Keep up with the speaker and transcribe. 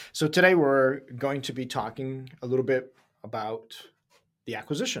So today we're going to be talking a little bit about the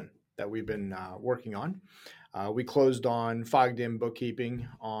acquisition that we've been working on. We closed on FoggedIn Bookkeeping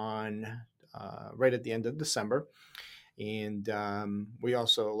on right at the end of December, and we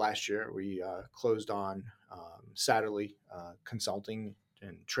also last year we closed on Satterley Consulting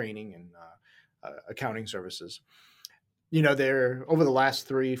and Training and accounting services. There over the last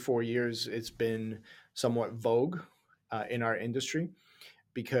 3-4 years, it's been somewhat vogue in our industry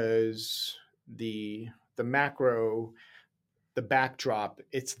because the macro, the backdrop,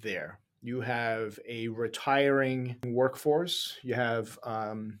 it's there. You have a retiring workforce. You have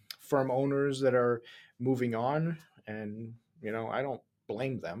firm owners that are moving on, and I don't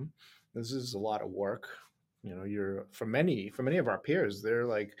blame them. This is a lot of work. You're for many of our peers, they're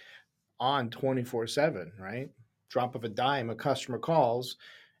like on 24/7, right? Drop of a dime, a customer calls,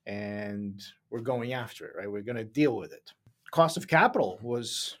 and we're going after it, right? We're going to deal with it. Cost of capital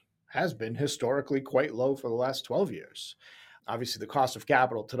has been historically quite low for the last 12 years. Obviously, the cost of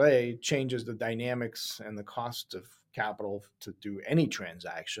capital today changes the dynamics and the cost of capital to do any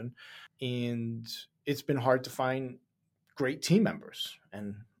transaction. And it's been hard to find great team members,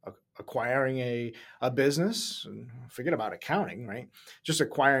 and acquiring a business, and forget about accounting, right? Just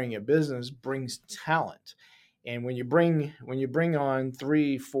acquiring a business brings talent. And when you bring on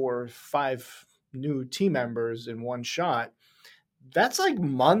 3, 4, 5 new team members in one shot, that's like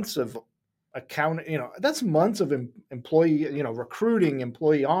months of that's months of employee, recruiting,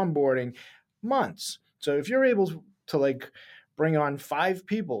 employee onboarding, months. So if you're able to like bring on 5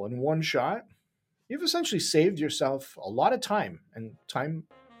 people in one shot, you've essentially saved yourself a lot of time, and time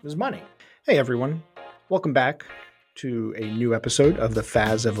is money. Hey everyone, welcome back to a new episode of the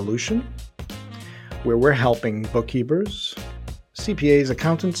FAS Evolution, where we're helping bookkeepers, CPAs,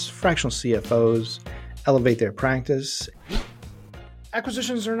 accountants, fractional CFOs elevate their practice.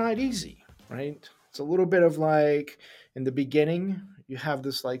 Acquisitions are not easy, right? It's a little bit of like in the beginning, you have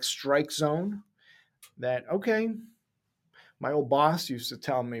this like strike zone that, okay, my old boss used to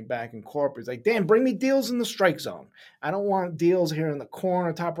tell me back in corporate, he's like, Dan, bring me deals in the strike zone. I don't want deals here in the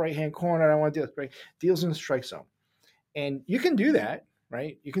corner, top right-hand corner. I don't want deals, right? Deals in the strike zone. And you can do that,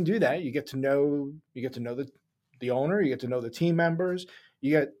 right? You can do that. You get to know the owner, you get to know the team members,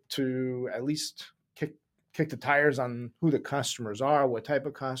 you get to at least kick the tires on who the customers are, what type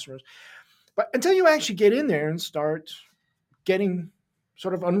of customers. But until you actually get in there and start getting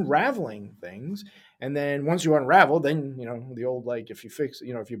sort of unraveling things, and then once you unravel, then the old like if you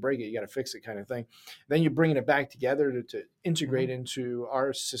break it, you got to fix it kind of thing. Then you're bringing it back together to integrate into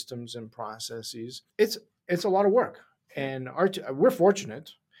our systems and processes. It's a lot of work, and we're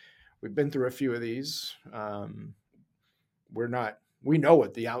fortunate. We've been through a few of these. We know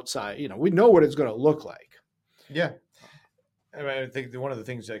what the outside, we know what it's going to look like. Yeah. I mean, I think one of the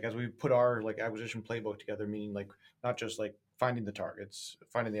things, like, as we put our like acquisition playbook together, meaning like not just like finding the targets,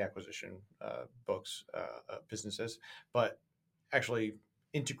 finding the acquisition books, businesses, but actually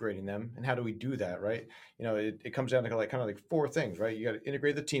integrating them. And how do we do that, right? It comes down to kind of like 4 things, right? You got to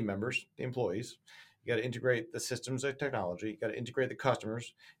integrate the team members, the employees. You got to integrate the systems and technology. You got to integrate the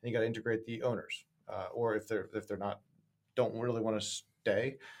customers, and you got to integrate the owners. Or if they're not, don't really want to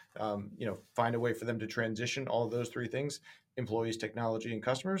stay, find a way for them to transition all of those 3 things: employees, technology, and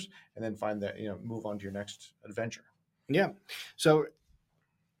customers, and then find that, move on to your next adventure. Yeah. So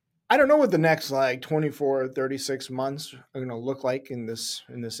I don't know what the next like 24, 36 months are going to look like in this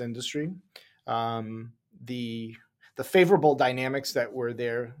industry. The favorable dynamics that were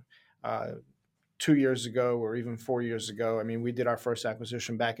there 2 years ago or even 4 years ago. I mean, we did our first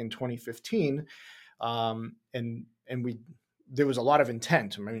acquisition back in 2015, and there was a lot of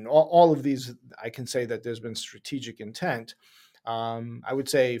intent. I mean, all of these, I can say that there's been strategic intent. I would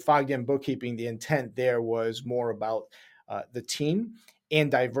say FoggedIn Bookkeeping, the intent there was more about the team and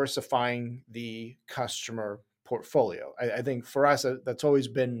diversifying the customer portfolio. I think for us, that's always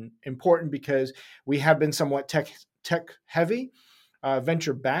been important because we have been somewhat tech heavy,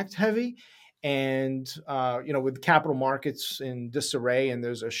 venture backed heavy. And, with capital markets in disarray and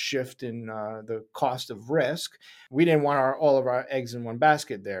there's a shift in the cost of risk, we didn't want all of our eggs in one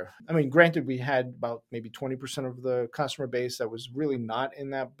basket there. I mean, granted, we had about maybe 20% of the customer base that was really not in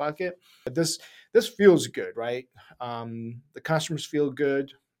that bucket. But this feels good, right? The customers feel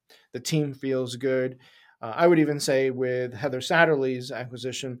good. The team feels good. I would even say with Heather Satterley's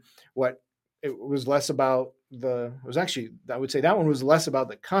acquisition, it was less about I would say that one was less about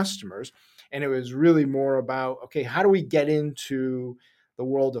the customers. And it was really more about, okay, how do we get into the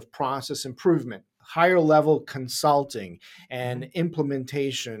world of process improvement, higher level consulting and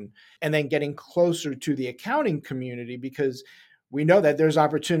implementation, and then getting closer to the accounting community, because we know that there's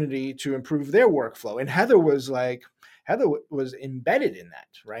opportunity to improve their workflow. And Heather was embedded in that,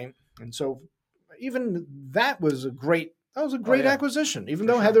 right? And so even that was a great acquisition. Even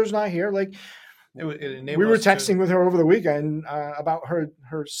though sure. Heather's not here, like It enabled we were us to. texting with her over the weekend about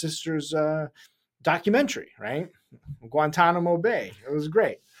her sister's documentary, right? Guantanamo Bay. It was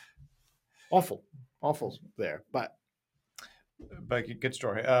great. Awful there, but Good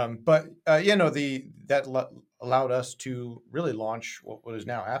story. Allowed us to really launch what is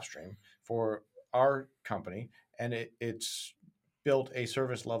now AppStream for our company, and it's built a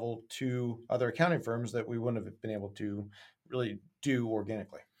service level to other accounting firms that we wouldn't have been able to really do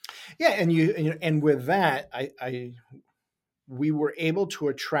organically. yeah, and with that, we were able to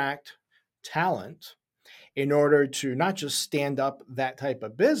attract talent in order to not just stand up that type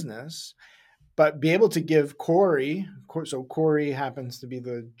of business, but be able to give Corey. So Corey happens to be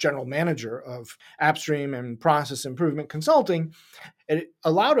the general manager of AppStream and Process Improvement Consulting. It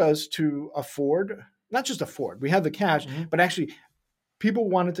allowed us to not just afford, we had the cash, but actually people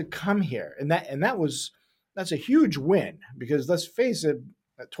wanted to come here, and that's a huge win, because let's face it,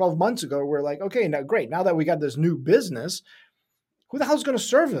 12 months ago we're like, okay, now great, now that we got this new business, who the hell's going to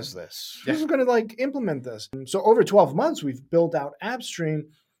service this? Yeah. Who's going to implement this? So over 12 months, we've built out AppStream,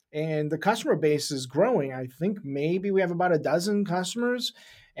 and the customer base is growing. I think maybe we have about a dozen customers,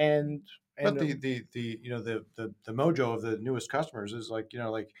 and But the mojo of the newest customers is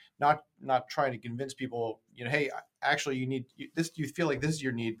not trying to convince people, hey, actually you need this, you feel like this is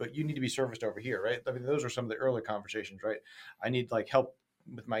your need, but you need to be serviced over here, right? I mean, those are some of the early conversations, right? I need help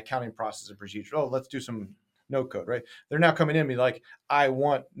with my accounting process and procedure. Oh, let's do some no code, right? They're now coming in and be like, I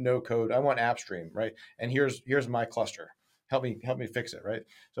want no code, I want AppStream, right? And here's my cluster. Help me fix it, right?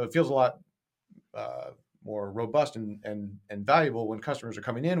 So it feels a lot more robust and valuable when customers are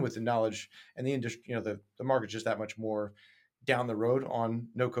coming in with the knowledge, and the industry, the market's just that much more down the road on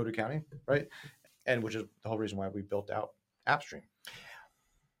no code accounting, right? And which is the whole reason why we built out AppStream.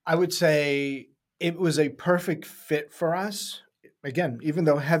 I would say it was a perfect fit for us. Again, even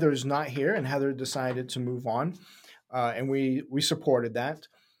though Heather's not here and Heather decided to move on, and we supported that,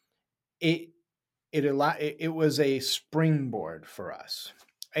 it was a springboard for us.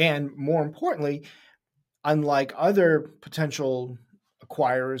 And more importantly, unlike other potential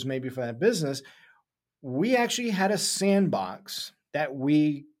acquirers maybe for that business, we actually had a sandbox that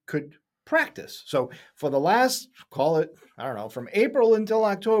we could practice. So for the last, call it, I don't know, from April until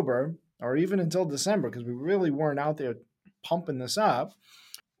October, or even until December, because we really weren't out there pumping this up,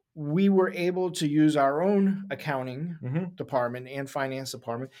 we were able to use our own accounting department and finance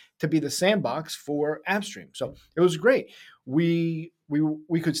department to be the sandbox for AppStream. So it was great. We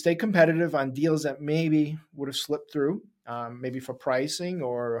could stay competitive on deals that maybe would have slipped through, maybe for pricing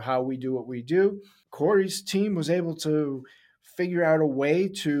or how we do what we do. Corey's team was able to figure out a way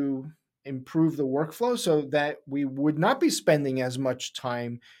to improve the workflow so that we would not be spending as much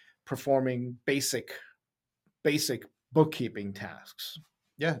time performing basic bookkeeping tasks.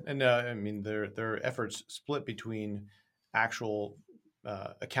 Yeah, and I mean their efforts split between actual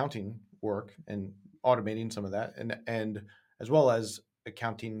accounting work and automating some of that, and as well as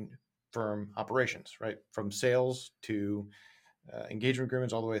accounting firm operations, right, from sales to engagement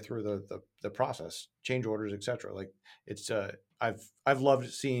agreements all the way through the process, change orders, etc. Like it's I've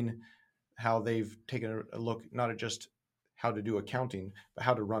loved seeing how they've taken a look not at just how to do accounting, but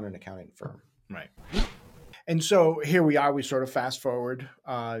how to run an accounting firm. Right. And so here we are. We sort of fast forward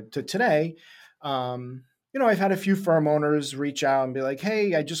to today. I've had a few firm owners reach out and be like,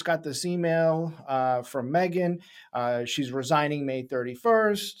 "Hey, I just got this email from Megan. She's resigning May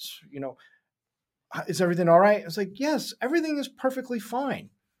 31st. Is everything all right?" It's like, "Yes, everything is perfectly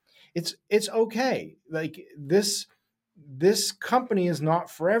fine. It's okay. Like this company is not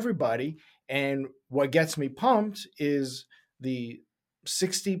for everybody. And what gets me pumped is the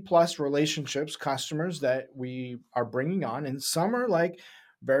 60 plus relationships, customers that we are bringing on. And some are like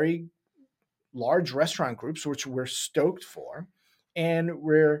very large restaurant groups, which we're stoked for. And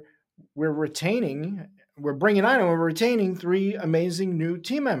we're bringing on and we're retaining 3 amazing new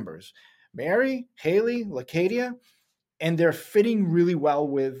team members, Mary, Haley, Lacadia, and they're fitting really well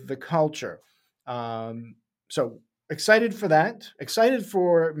with the culture. So excited for that. Excited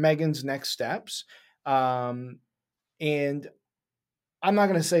for Megan's next steps. And I'm not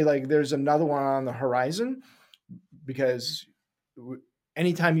going to say like there's another one on the horizon, because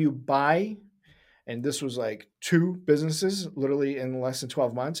anytime you buy, and this was like 2 businesses literally in less than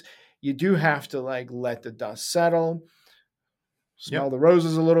 12 months, you do have to like let the dust settle, smell the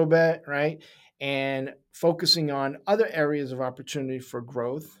roses a little bit, right? And focusing on other areas of opportunity for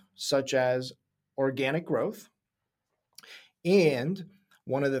growth, such as organic growth And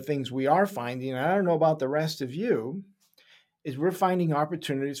one of the things we are finding, and I don't know about the rest of you, is we're finding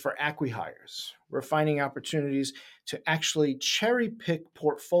opportunities for acqui-hires. We're finding opportunities to actually cherry pick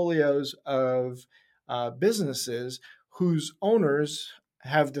portfolios of businesses whose owners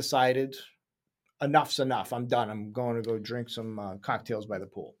have decided enough's enough. I'm done. I'm going to go drink some cocktails by the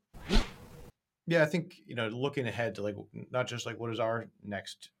pool. Yeah, I think, looking ahead to like not just like what is our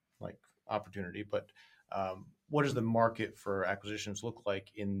next like opportunity, but what does the market for acquisitions look like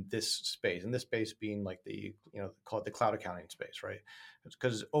in this space? In this space being like the call it the cloud accounting space, right?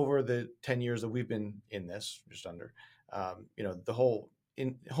 Because over the 10 years that we've been in this, just under, the whole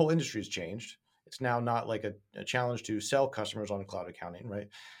industry has changed. It's now not like a challenge to sell customers on cloud accounting, right?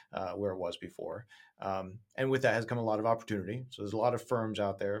 Where it was before. And with that has come a lot of opportunity. So there's a lot of firms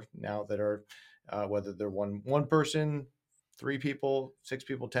out there now that are whether they're one person, 3 people, 6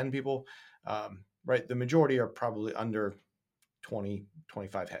 people, 10 people, right? The majority are probably under 20,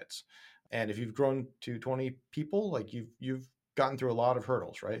 25 heads. And if you've grown to 20 people, like you've gotten through a lot of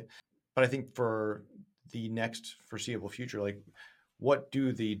hurdles, right? But I think for the next foreseeable future, like what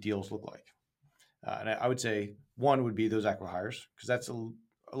do the deals look like? And I would say one would be those acqui-hires, because that's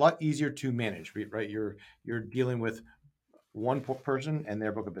a lot easier to manage, right? You're dealing with one person and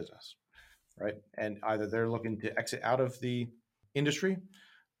their book of business, right? And either they're looking to exit out of the industry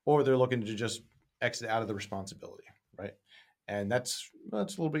or they're looking to just exit out of the responsibility, right? And that's a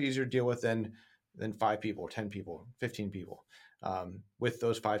little bit easier to deal with than 5 people, 10 people, 15 people. With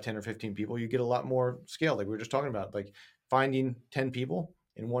those 5, 10, or 15 people, you get a lot more scale, like we were just talking about, like finding 10 people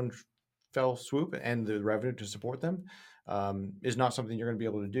in one fell swoop and the revenue to support them is not something you're going to be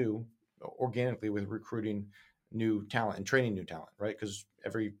able to do organically with recruiting new talent and training new talent, right? Because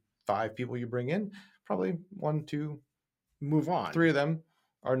every 5 people you bring in, probably 1, 2, Move on. 3 of them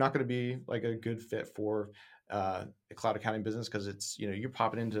are not going to be like a good fit for a cloud accounting business, because it's you're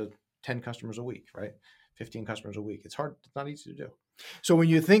popping into 10 customers a week, right? 15 customers a week. It's hard. It's not easy to do. So when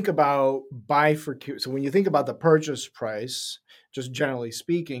you think about when you think about the purchase price, just generally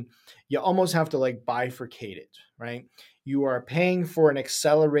speaking, you almost have to like bifurcate it, right? You are paying for an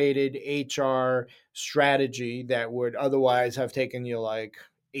accelerated HR strategy that would otherwise have taken you like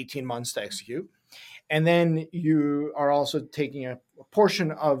 18 months to execute. And then you are also taking a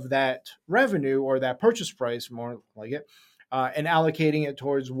portion of that revenue or that purchase price, more like it, and allocating it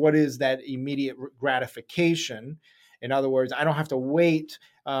towards what is that immediate gratification. In other words, I don't have to wait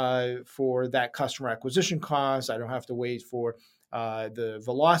for that customer acquisition cost. I don't have to wait for the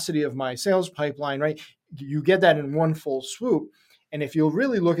velocity of my sales pipeline, right? You get that in one full swoop. And if you'll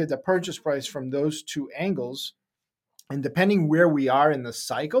really look at the purchase price from those two angles, and depending where we are in the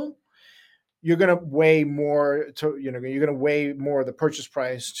cycle, you're going to weigh more you're going to weigh more of the purchase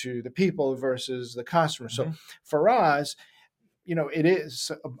price to the people versus the customer. Mm-hmm. So for us, it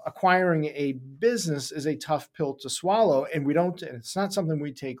is acquiring a business is a tough pill to swallow, and it's not something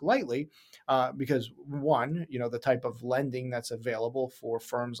we take lightly, because one, the type of lending that's available for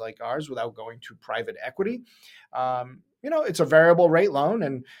firms like ours without going to private equity, it's a variable rate loan,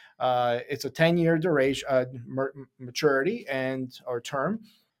 and it's a 10-year duration, maturity or term,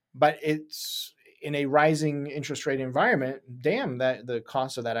 but it's in a rising interest rate environment. Damn, that the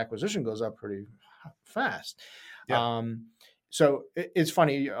cost of that acquisition goes up pretty fast. Yeah. So it's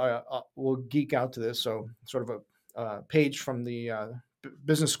funny. We'll geek out to this. So sort of a page from the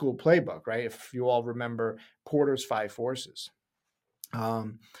business school playbook, right? If you all remember Porter's 5 forces.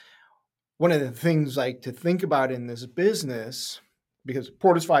 One of the things like to think about in this business, because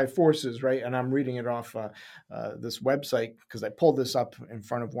Porter's 5 forces, right? And I'm reading it off this website because I pulled this up in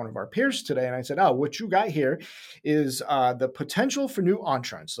front of one of our peers today. And I said, oh, what you got here is the potential for new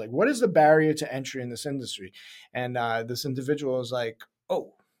entrants. Like, what is the barrier to entry in this industry? And this individual was like,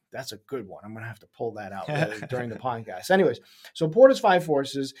 oh, that's a good one. I'm going to have to pull that out during the podcast. Anyways, so Porter's 5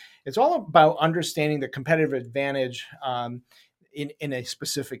 forces, it's all about understanding the competitive advantage in a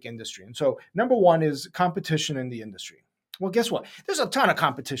specific industry. And so number one is competition in the industry. Well, guess what? There's a ton of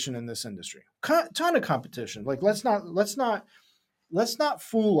competition in this industry. Ton of competition. Like let's not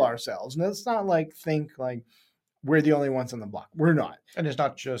fool ourselves. Let's not like think like we're the only ones on the block. We're not. And it's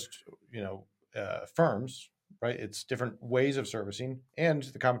not just firms, right? It's different ways of servicing, and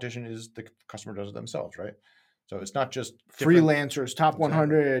the competition is the customer does it themselves, right? So it's not just freelancers, top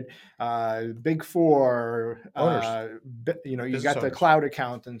 100, big four, owners. You Business got the owners. cloud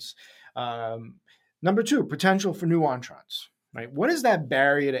accountants. Number two, potential for new entrants, right? What is that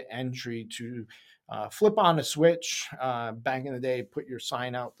barrier to entry to flip on a switch? Back in the day, put your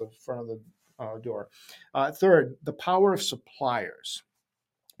sign out the front of the door. Third, the power of suppliers.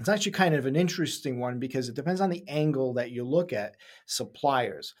 It's actually kind of an interesting one because it depends on the angle that you look at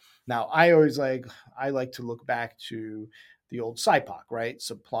suppliers. Now, I like to look back to the old SIPOC, right?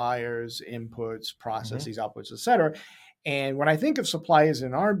 Suppliers, inputs, Mm-hmm. processes, outputs, etc. And when I think of suppliers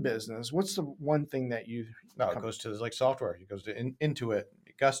in our business, what's the one thing that you No, it come? goes to like software. It goes to Intuit,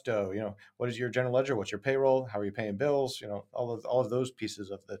 Gusto. What is your general ledger? What's your payroll? How are you paying bills? All of those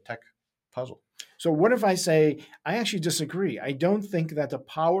pieces of the tech puzzle. So what if I say I actually disagree? I don't think that the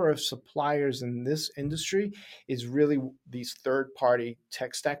power of suppliers in this industry is really these third-party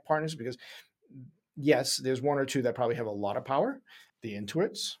tech stack partners because yes, there's one or two that probably have a lot of power, the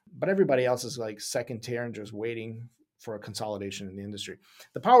Intuits, but everybody else is like second tier and just waiting for a consolidation in the industry.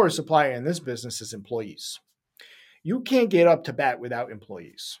 The power of supplier in this business is employees. You can't get up to bat without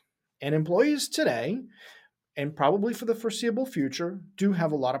employees. And employees today, and probably for the foreseeable future, do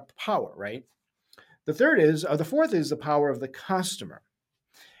have a lot of power, right? The fourth is the power of the customer.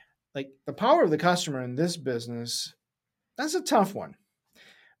 Like the power of the customer in this business, that's a tough one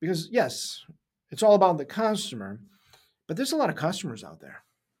because yes, it's all about the customer, but there's a lot of customers out there.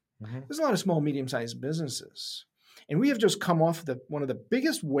 Mm-hmm. There's a lot of small, medium-sized businesses, and we have just come off one of the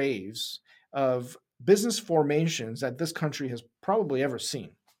biggest waves of business formations that this country has probably ever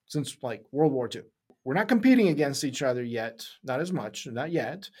seen since like World War II. We're not competing against each other yet, not as much, not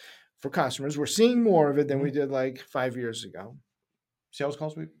yet, for customers. We're seeing more of it than Mm-hmm. we did like 5 years ago. Sales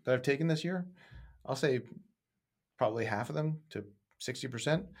calls that I've taken this year, I'll say probably half of them to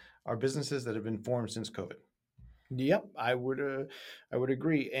 60% are businesses that have been formed since COVID. Yep, I would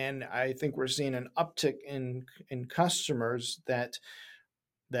agree, and I think we're seeing an uptick in customers that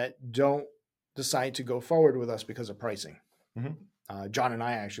don't decide to go forward with us because of pricing. Mm-hmm. John and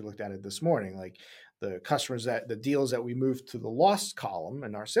I actually looked at it this morning. Like the deals that we moved to the lost column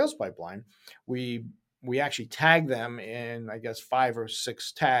in our sales pipeline, we we actually tag them in, I guess, 5 or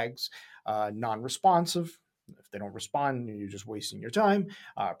 6 tags, non-responsive. If they don't respond, you're just wasting your time.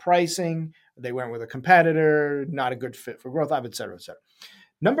 Pricing, they went with a competitor, not a good fit for GrowthLab, et cetera, et cetera.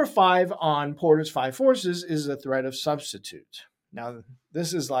 Number 5 on Porter's 5 forces is the threat of substitute. Now,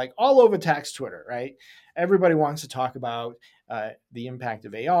 this is like all over tax Twitter, right? Everybody wants to talk about the impact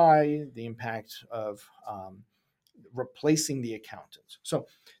of AI, the impact of replacing the accountants. So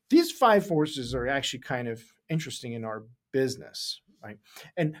these 5 forces are actually kind of interesting in our business, right?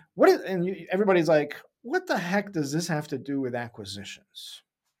 And everybody's like, what the heck does this have to do with acquisitions?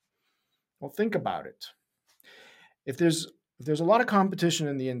 Well, think about it. If there's a lot of competition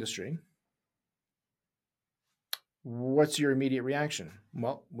in the industry, what's your immediate reaction?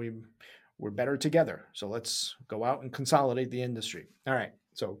 Well, we're better together, so let's go out and consolidate the industry. All right.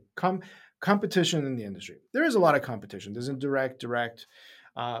 So competition in the industry. There is a lot of competition. There's indirect, direct.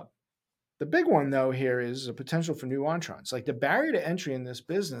 Uh, the big one though here is a potential for new entrants. Like the barrier to entry in this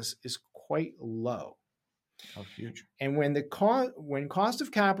business is quite low. Oh, huge. And when cost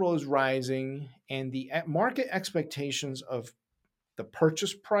of capital is rising and the market expectations of the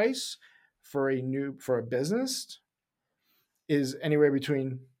purchase price for a business is anywhere between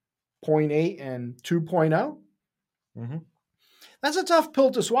zero point 0.8 and 2.0, Mm-hmm. that's a tough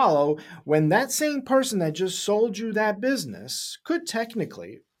pill to swallow when that same person that just sold you that business could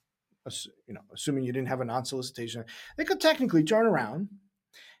technically, assuming you didn't have a non-solicitation, they could technically turn around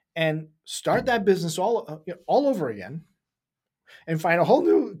and start that business all over again and find a whole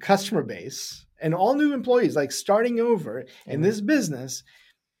new customer base and all new employees. Like starting over in And this business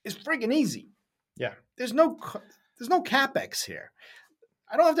is freaking easy. yeah, There's no capex here.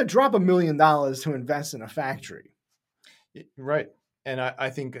 I don't have to drop $1 million to invest in a factory. right. And I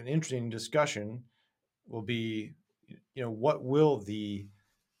think an interesting discussion will be, what will the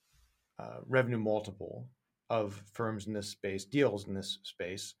revenue multiple of firms in this space, deals in this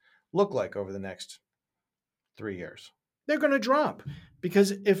space, look like over the next 3 years? They're going to drop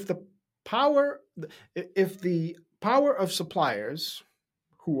because power if the power of suppliers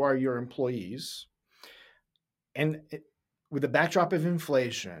who are your employees and with the backdrop of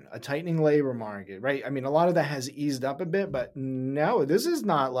inflation, a tightening labor market, right? I mean, a lot of that has eased up a bit, but no, this is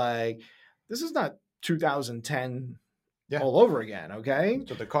not 2010 Yeah. all over again, okay?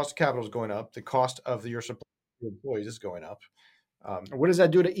 So the cost of capital is going up. The cost of your supply your employees is going up. What does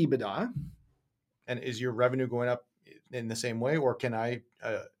that do to EBITDA? And is your revenue going up in the same way, or can I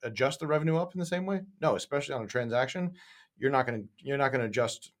adjust the revenue up in the same way? No, especially on a transaction, you're not going to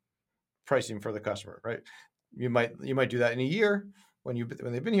adjust pricing for the customer, right? You might do that in a year when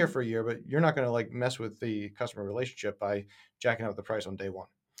they've been here for a year, but you're not going to like mess with the customer relationship by jacking up the price on day one.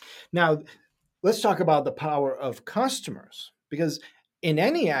 Now, let's talk about the power of customers because in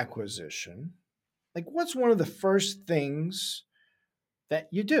any acquisition, like what's one of the first things that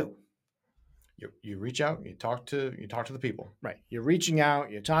you do. You reach out, you talk to the people. Right. You're reaching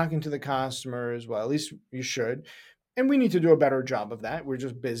out, you're talking to the customers. Well, at least you should. And we need to do a better job of that. We're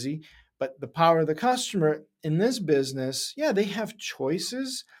just busy. But the power of the customer in this business, yeah, they have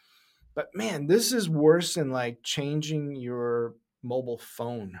choices. But man, this is worse than like changing your mobile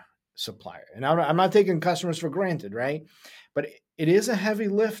phone supplier. And I'm not taking customers for granted, right? But it is a heavy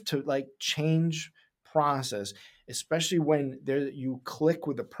lift to like change process, especially when there you click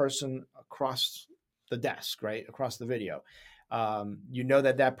with the person across the desk, right, across the video. You know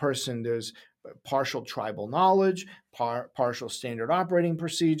that person, there's partial tribal knowledge, partial standard operating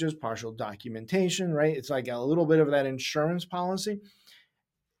procedures, partial documentation, right? It's like a little bit of that insurance policy.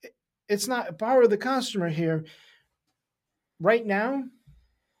 It's not power of the customer here. Right now,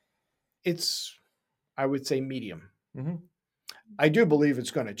 it's, I would say, medium. Mm-hmm. I do believe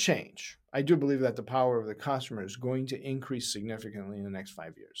it's going to change. I do believe that the power of the customer is going to increase significantly in the next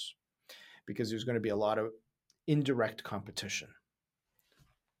 5 years because there's going to be a lot of indirect competition.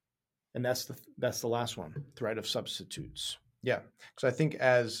 And that's the last one, threat of substitutes. Yeah, because I think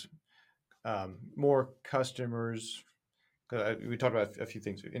as more customers, we talked about a few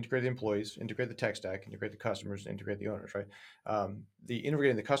things: integrate the employees, integrate the tech stack, integrate the customers, integrate the owners. Right. The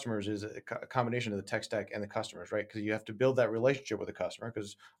integrating the customers is a combination of the tech stack and the customers, right? Because you have to build that relationship with the customer.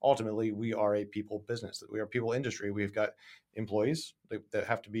 Because ultimately, we are a people business. We are a people industry. We've got employees that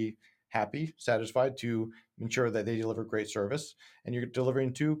have to be happy, satisfied to ensure that they deliver great service, and you're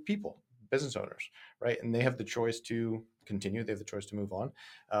delivering to people, business owners, right? And they have the choice to continue. They have the choice to move on.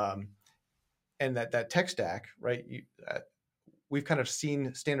 And that tech stack, right? We've kind of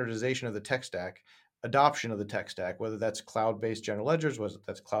seen standardization of the tech stack, adoption of the tech stack, whether that's cloud-based general ledgers, whether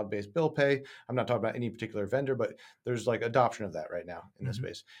that's cloud-based bill pay. I'm not talking about any particular vendor, but there's like adoption of that right now in this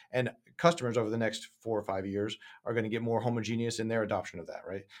space. And customers over the next 4 or 5 years are going to get more homogeneous in their adoption of that,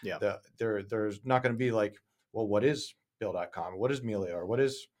 right? Yeah. There's not going to be like, well, what is bill.com? What is Melior? What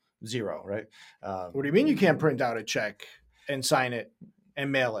is Zero, right? What do you mean you can't print out a check and sign it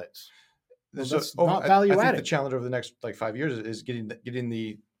and mail it? Well, that's not value I think added. the challenge over the next like 5 years is getting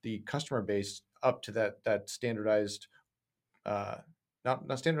the customer base up to that standardized,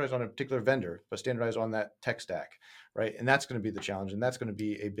 not standardized on a particular vendor, but standardized on that tech stack, right? And that's going to be the challenge, and that's going to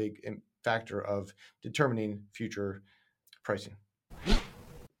be a big factor of determining future pricing.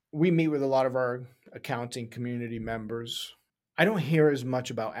 We meet with a lot of our accounting community members. I don't hear as much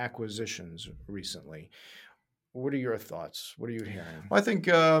about acquisitions recently. What are your thoughts? What are you hearing? Well, I think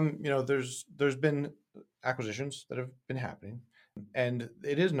there's been acquisitions that have been happening, and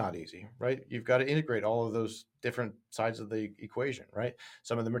it is not easy, right? You've got to integrate all of those different sides of the equation, right?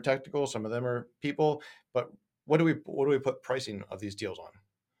 Some of them are technical, some of them are people, but what do we put pricing of these deals on?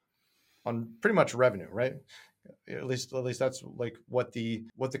 On pretty much revenue, right? At least that's like what the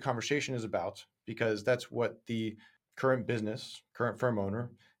conversation is about, because that's what the current firm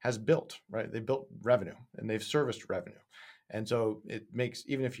owner has built, right? They built revenue and they've serviced revenue. And so it makes,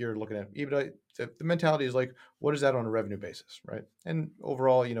 even if you're looking at EBITDA, the mentality is like, what is that on a revenue basis, right? And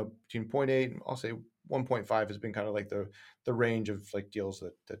overall, between 0.8, I'll say 1.5 has been kind of like the range of like deals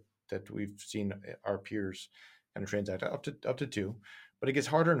that we've seen our peers kind of transact up to 2. But it gets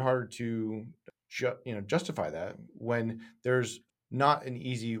harder and harder to justify that when there's not an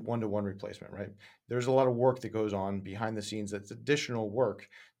easy one-to-one replacement, right? There's a lot of work that goes on behind the scenes. That's additional work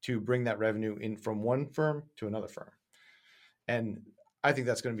to bring that revenue in from one firm to another firm. And I think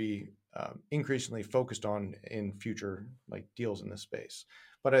that's going to be increasingly focused on in future like deals in this space.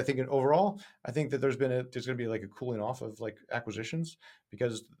 But I think overall, I think that there's going to be like a cooling off of like acquisitions,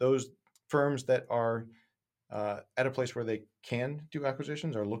 because those firms that are at a place where they can do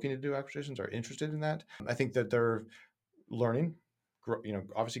acquisitions, are looking to do acquisitions, are interested in that. I think that they're learning,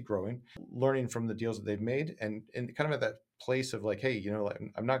 obviously growing, learning from the deals that they've made, and kind of at that place of like, hey,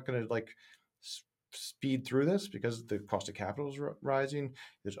 I'm not going to like speed through this because the cost of capital is rising.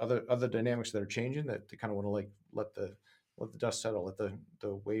 There's other dynamics that are changing that they kind of want to like let the dust settle, let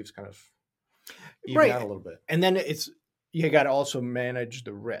the waves kind of even out a little bit. And then you got to also manage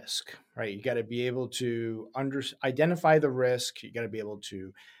the risk, right? You got to be able to identify the risk. You got to be able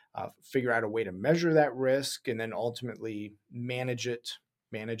to figure out a way to measure that risk, and then ultimately manage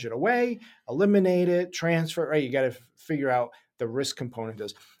it away, eliminate it, transfer. Right? You got to figure out the risk component of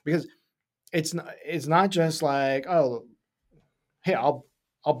this, because it's not just like, oh, hey, I'll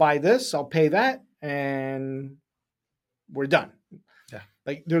buy this, I'll pay that, and we're done. Yeah.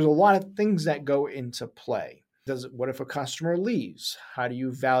 Like there's a lot of things that go into play. What if a customer leaves? How do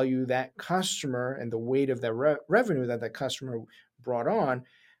you value that customer and the weight of the revenue that customer brought on?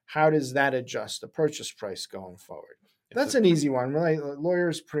 How does that adjust the purchase price going forward? That's an easy one, right?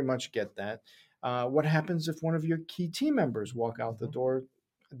 Lawyers pretty much get that. What happens if one of your key team members walk out the door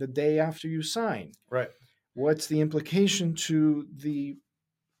the day after you sign? Right. What's the implication to the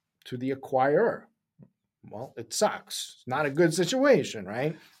acquirer? Well, it sucks. It's not a good situation,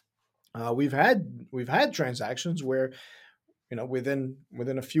 right? We've had transactions where, within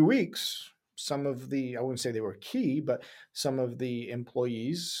a few weeks, some of the, I wouldn't say they were key, but some of the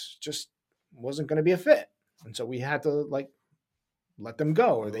employees just wasn't going to be a fit, and so we had to let them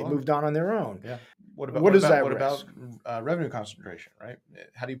go, or they moved on their own. Yeah. What about Revenue concentration, right?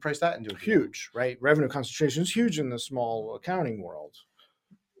 How do you price that into a deal? Huge, right? Revenue concentration is huge in the small accounting world.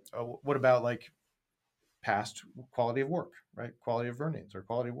 What about like past quality of work, right? Quality of earnings or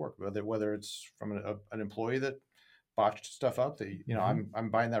quality of work, whether it's from an employee that botched stuff up that I'm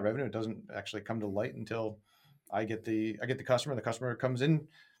buying that revenue. It doesn't actually come to light until I get the customer. The customer comes in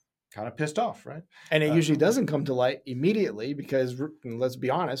kind of pissed off, right? And it usually doesn't come to light immediately because, let's be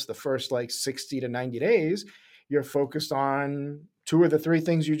honest, the first 60 to 90 days, you're focused on two of the three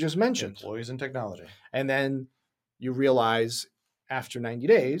things you just mentioned. Employees and technology. And then you realize after 90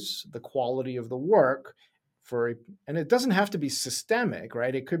 days, the quality of the work and it doesn't have to be systemic,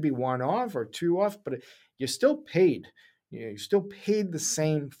 right? It could be one off or two off, but you're still paid. You're still paid the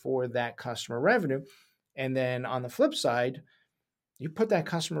same for that customer revenue. And then on the flip side, you put that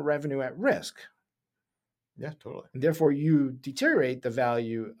customer revenue at risk. Yeah, totally. And therefore, you deteriorate the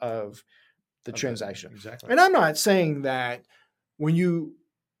value of the transaction. Exactly. And I'm not saying that when you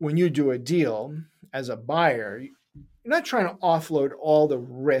do a deal as a buyer, you're not trying to offload all the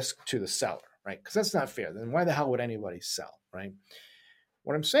risk to the seller, right? Because that's not fair. Then why the hell would anybody sell, right?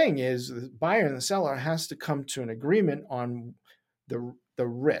 What I'm saying is the buyer and the seller has to come to an agreement on the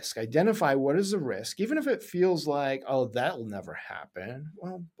risk. Identify what is the risk, even if it feels like, oh, that'll never happen.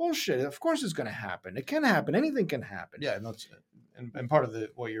 Well, bullshit. Of course it's going to happen. It can happen. Anything can happen. Yeah, and that's and part of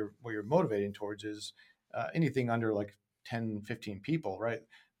what you're motivating towards is anything under like 10, 15 people, right?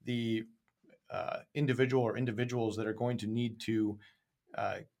 The individual or individuals that are going to need to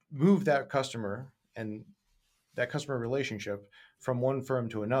move that customer and that customer relationship from one firm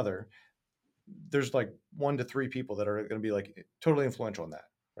to another, there's like 1 to 3 people that are going to be like totally influential in that,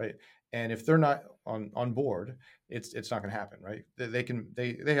 right? And if they're not on board, it's not going to happen, right?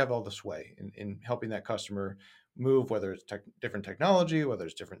 They have all the sway in helping that customer move, whether it's different technology, whether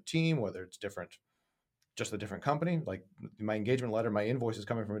it's different team, whether it's just a different company. Like my engagement letter, my invoice is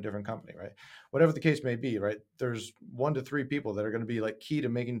coming from a different company, right? Whatever the case may be, right? There's 1 to 3 people that are going to be like key to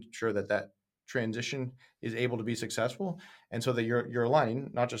making sure that transition is able to be successful, and so that you're aligning,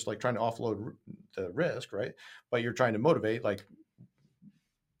 not just like trying to offload the risk, right? But you're trying to motivate, like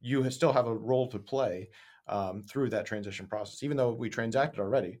you still have a role to play through that transition process. Even though we transacted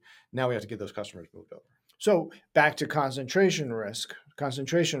already, now we have to get those customers moved over. So back to concentration risk.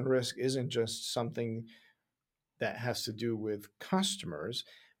 Concentration risk isn't just something that has to do with customers,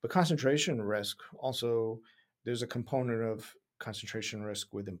 but concentration risk also, there's a component of concentration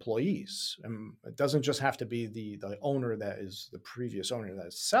risk with employees. And it doesn't just have to be the owner that is the previous owner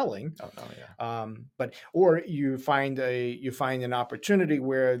that's selling. Oh, no, yeah. But or you find an opportunity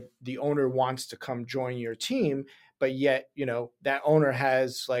where the owner wants to come join your team, but yet that owner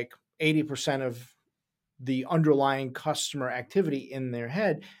has like 80% of the underlying customer activity in their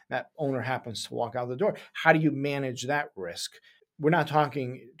head. That owner happens to walk out the door. How do you manage that risk? We're not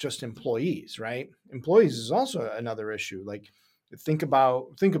talking just employees, right? Employees is also another issue. Like think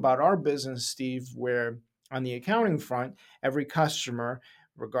about our business, Steve, where on the accounting front, every customer,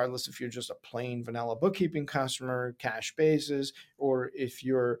 regardless if you're just a plain vanilla bookkeeping customer, cash basis, or if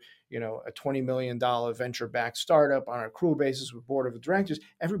you're a $20 million venture-backed startup on an accrual basis with board of directors,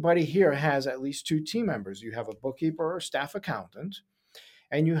 everybody here has at least 2 team members. You have a bookkeeper or staff accountant,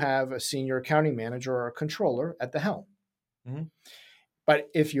 and you have a senior accounting manager or a controller at the helm. Mm-hmm. But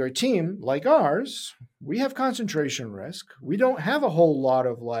if you're a team like ours, we have concentration risk. We don't have a whole lot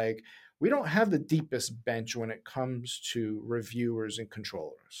of we don't have the deepest bench when it comes to reviewers and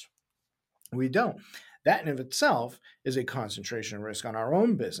controllers. We don't. That in of itself is a concentration risk on our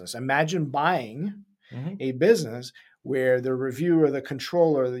own business. Imagine buying a business where the reviewer, the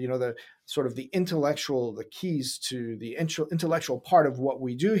controller, the sort of the keys to the intellectual part of what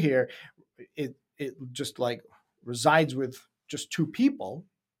we do here, it just like resides with just 2 people.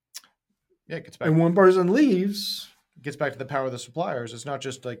 Yeah, it gets back. And one person leaves. It gets back to the power of the suppliers. It's not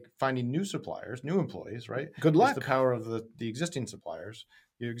just like finding new suppliers, new employees, right? Good luck. It's the power of the existing suppliers,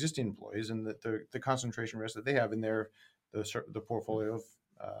 your existing employees, and the concentration risk that they have in the portfolio of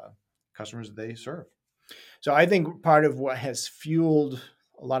customers that they serve. So I think part of what has fueled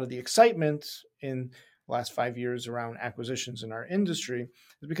a lot of the excitement in last 5 years around acquisitions in our industry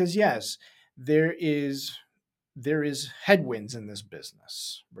is because, yes, there is headwinds in this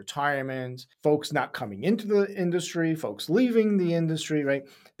business, retirement, folks not coming into the industry, folks leaving the industry, right?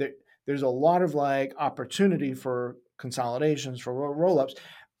 There's a lot of like opportunity for consolidations, for roll-ups.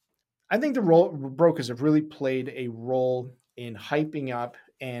 I think the brokers have really played a role in hyping up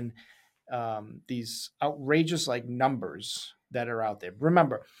and these outrageous like numbers that are out there.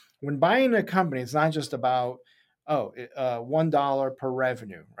 Remember, when buying a company, it's not just about $1 per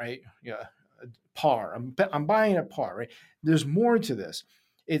revenue, right? Yeah, par. I'm buying at par, right? There's more to this.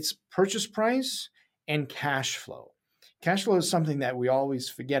 It's purchase price and cash flow. Cash flow is something that we always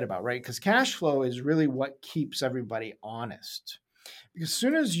forget about, right? Because cash flow is really what keeps everybody honest. Because as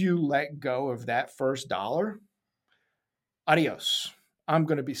soon as you let go of that first dollar, adios. I'm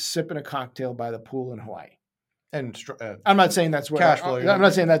going to be sipping a cocktail by the pool in Hawaii. And I'm not saying that's what cash flow. I'm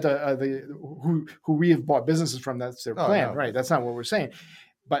not saying that who we have bought businesses from, that's their plan, no. Right? That's not what we're saying.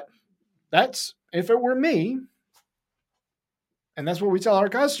 But that's, if it were me, and that's what we tell our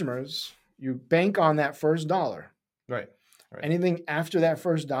customers, you bank on that first dollar. Right. Anything after that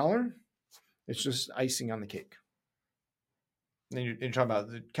first dollar, it's just icing on the cake. And you're talking about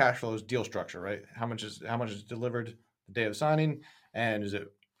the cash flows, deal structure, right? How much is delivered the day of signing, and is it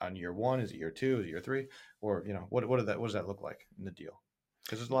on year one? Is it year two? Is it year three? Or what does that look like in the deal?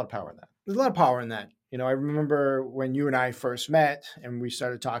 Because there's a lot of power in that. There's a lot of power in that. I remember when you and I first met, and we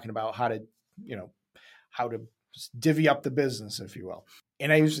started talking about how to divvy up the business, if you will.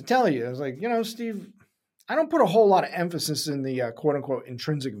 And I used to tell you, I was like, Steve, I don't put a whole lot of emphasis in the quote unquote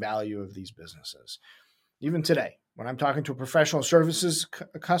intrinsic value of these businesses. Even today, when I'm talking to a professional services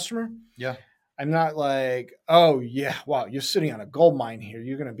customer, yeah, I'm not like, oh yeah, wow, you're sitting on a gold mine here.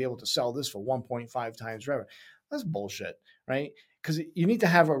 You're going to be able to sell this for 1.5 times revenue. That's bullshit, right? Because you need to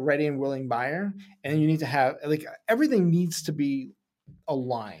have a ready and willing buyer, and you need to have like everything needs to be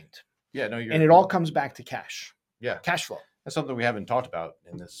aligned. Yeah, no, and it all comes back to cash. Yeah, cash flow. That's something we haven't talked about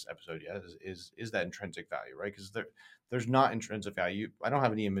in this episode yet. Is that intrinsic value, right? Because there's not intrinsic value. I don't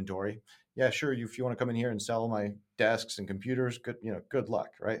have any inventory. Yeah, sure. If you want to come in here and sell my desks and computers, good luck,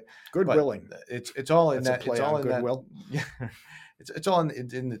 right? Goodwilling. It's all in that. It's all in goodwill. Yeah, it's all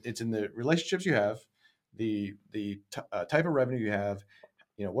it's in the relationships you have, the type of revenue you have.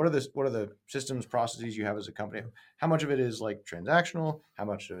 What are the systems, processes you have as a company? How much of it is like transactional? How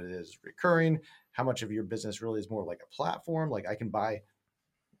much of it is recurring? How much of your business really is more like a platform? Like I can buy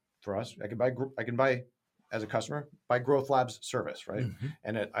as a customer, buy GrowthLab's service, right? Mm-hmm.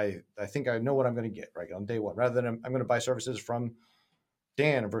 And I think I know what I'm going to get right on day one, rather than I'm going to buy services from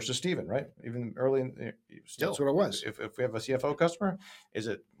Dan versus Steven, right? Even early still, that's what it was. If we have a CFO customer, is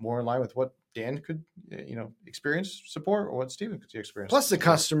it more in line with what Dan could experience support, or what Steven could experience? Plus, the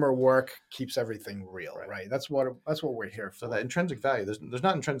customer work keeps everything real, right? That's what we're here for. So that intrinsic value, there's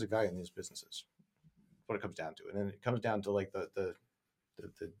not intrinsic value in these businesses. What it comes down to, and then it comes down to like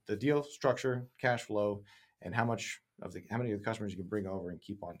the deal structure, cash flow, and how many of the customers you can bring over and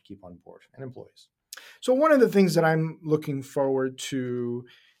keep on board, and employees. So one of the things that I'm looking forward to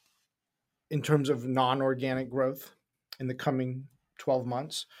in terms of non-organic growth in the coming 12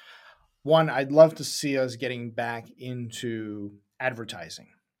 months, one, I'd love to see us getting back into advertising.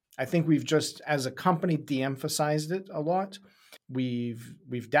 I think we've just, as a company, de-emphasized it a lot.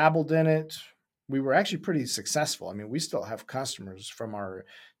 We've dabbled in it. We were actually pretty successful. I mean, we still have customers from our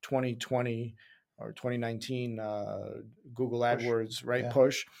 2020 or 2019 Google AdWords, right? Yeah.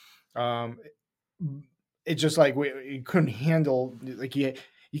 Push. It's just like you couldn't handle, like you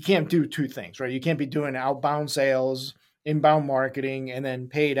can't do two things, right? You can't be doing outbound sales, inbound marketing, and then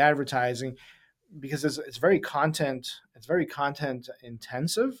paid advertising, because it's very content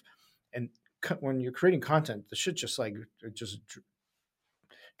intensive. And when you're creating content, the shit just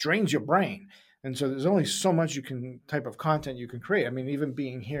drains your brain. And so there's only so much type of content you can create. I mean, even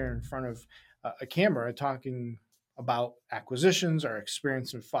being here in front of a camera talking about acquisitions, our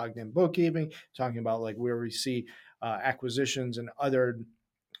experience in FoggedIn Bookkeeping, talking about like where we see acquisitions and other,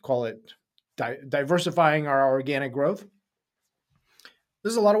 call it diversifying our organic growth.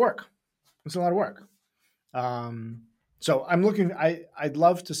 This is a lot of work. So I'd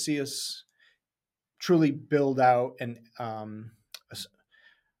love to see us truly build out a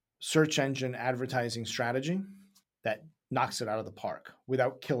search engine advertising strategy that knocks it out of the park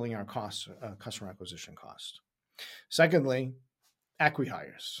without killing our customer acquisition cost. Secondly,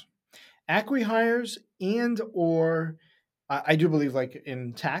 acqui-hires, and or I do believe, like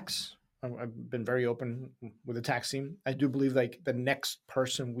in tax, I've been very open with the tax team. I do believe like the next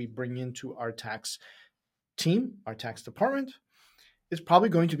person we bring into our tax team, our tax department, is probably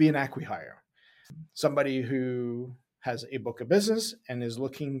going to be an acqui-hire. somebody who has a book of business and is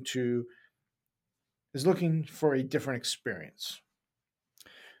looking for a different experience.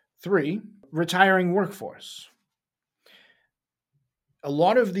 3, retiring workforce. A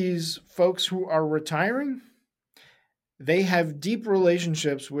lot of these folks who are retiring, they have deep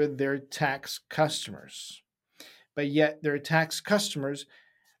relationships with their tax customers, but yet their tax customers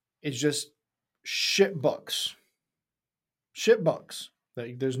is just shit books. Shit books.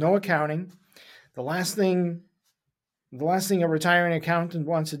 There's no accounting. The last thing a retiring accountant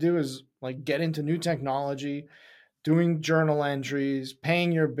wants to do is like get into new technology, doing journal entries,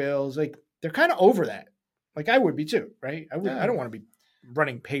 paying your bills. Like they're kind of over that. Like I would be too, right? I don't want to be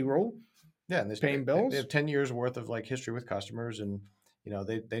running payroll. Yeah, and paying bills. They have 10 years worth of like history with customers, and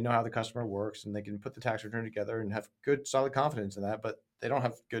they know how the customer works, and they can put the tax return together and have good solid confidence in that, but they don't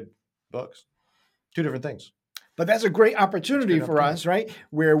have good books. Two different things. But that's a great opportunity for us, right?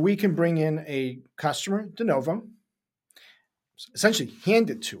 Where we can bring in a customer de novo, essentially hand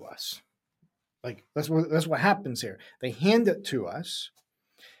it to us. Like that's what happens here. They hand it to us,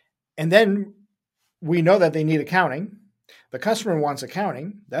 and then we know that they need accounting. The customer wants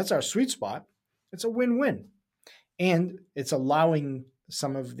accounting. That's our sweet spot. It's a win-win. And it's allowing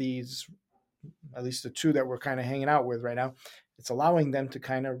some of these, at least the 2 that we're kind of hanging out with right now, it's allowing them to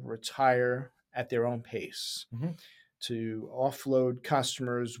kind of retire at their own pace, to offload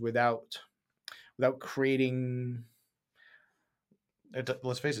customers without creating.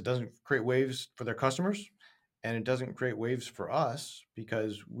 Let's face it, doesn't create waves for their customers, and it doesn't create waves for us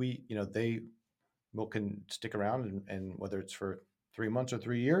because they can stick around, and whether it's for 3 months or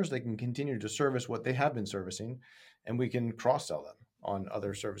 3 years, they can continue to service what they have been servicing, and we can cross-sell them on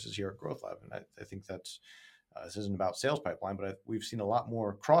other services here at GrowthLab. And I think that's this isn't about sales pipeline, but we've seen a lot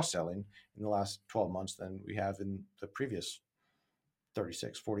more cross-selling in the last 12 months than we have in the previous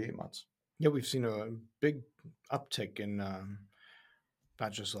 36, 48 months. Yeah, we've seen a big uptick in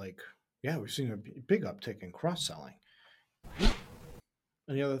not just we've seen a big uptick in cross-selling.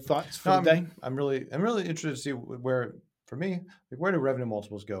 Any other thoughts for the day? I'm really interested to see where, for me, where do revenue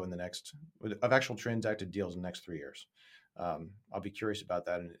multiples go in the next of actual transacted deals in the next 3 years. I'll be curious about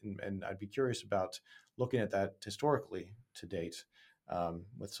that, and I'd be curious about looking at that historically to date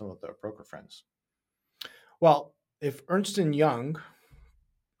with some of the broker friends. Well, if Ernst & Young,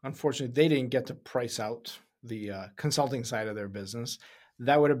 unfortunately, they didn't get to price out the consulting side of their business,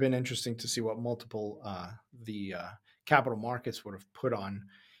 that would have been interesting to see what multiple the capital markets would have put on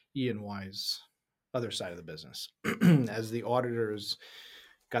E&Y's other side of the business. As the auditors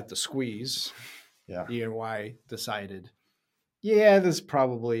got the squeeze, E&Y decided, this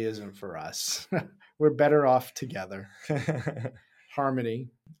probably isn't for us. We're better off together. Harmony.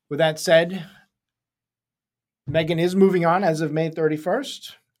 With that said, Megan is moving on as of May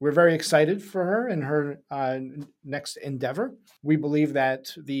 31st. We're very excited for her and her next endeavor. We believe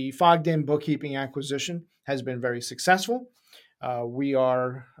that the FoggedIn Bookkeeping acquisition has been very successful. We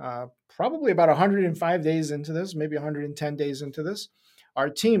are probably about 105 days into this, maybe 110 days into this.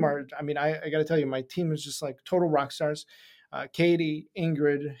 Our team I got to tell you, my team is just like total rock stars. Katie,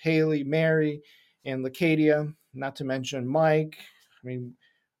 Ingrid, Haley, Mary, and Lacadia, not to mention Mike. I mean,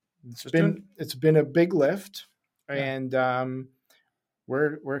 it's been a big lift, and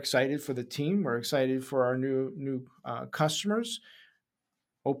we're excited for the team. We're excited for our new customers.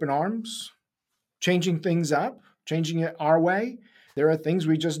 Open arms, changing things up, changing it our way. There are things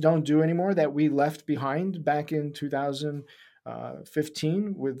we just don't do anymore that we left behind back in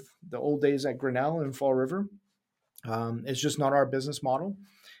 2015 with the old days at Grinnell and Fall River. It's just not our business model.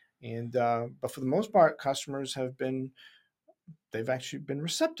 And but for the most part, customers they've actually been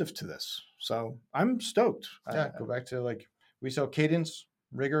receptive to this. So I'm stoked. Go back to we sell cadence,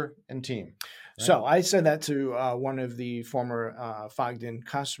 rigor, and team. Right? So I said that to one of the former FoggedIn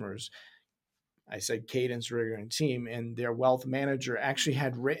customers. I said cadence, rigor, and team, and their wealth manager actually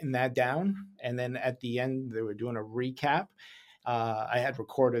had written that down. And then at the end, they were doing a recap. I had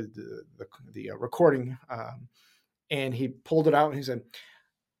recorded the recording, and he pulled it out and he said,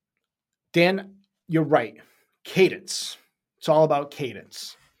 Dan, you're right. Cadence. It's all about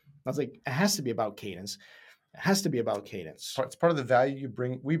cadence. I was like, it has to be about cadence. It has to be about cadence. It's part of the value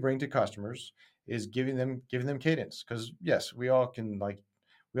we bring to customers is giving them cadence. Because yes, we all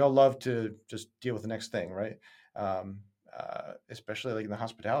love to just deal with the next thing, right? Especially in the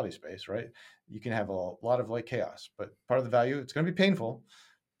hospitality space, right? You can have a lot of chaos, but part of the value, it's going to be painful,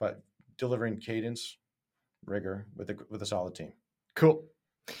 but delivering cadence, rigor with a solid team. Cool.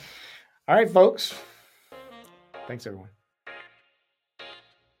 All right, folks. Thanks, everyone.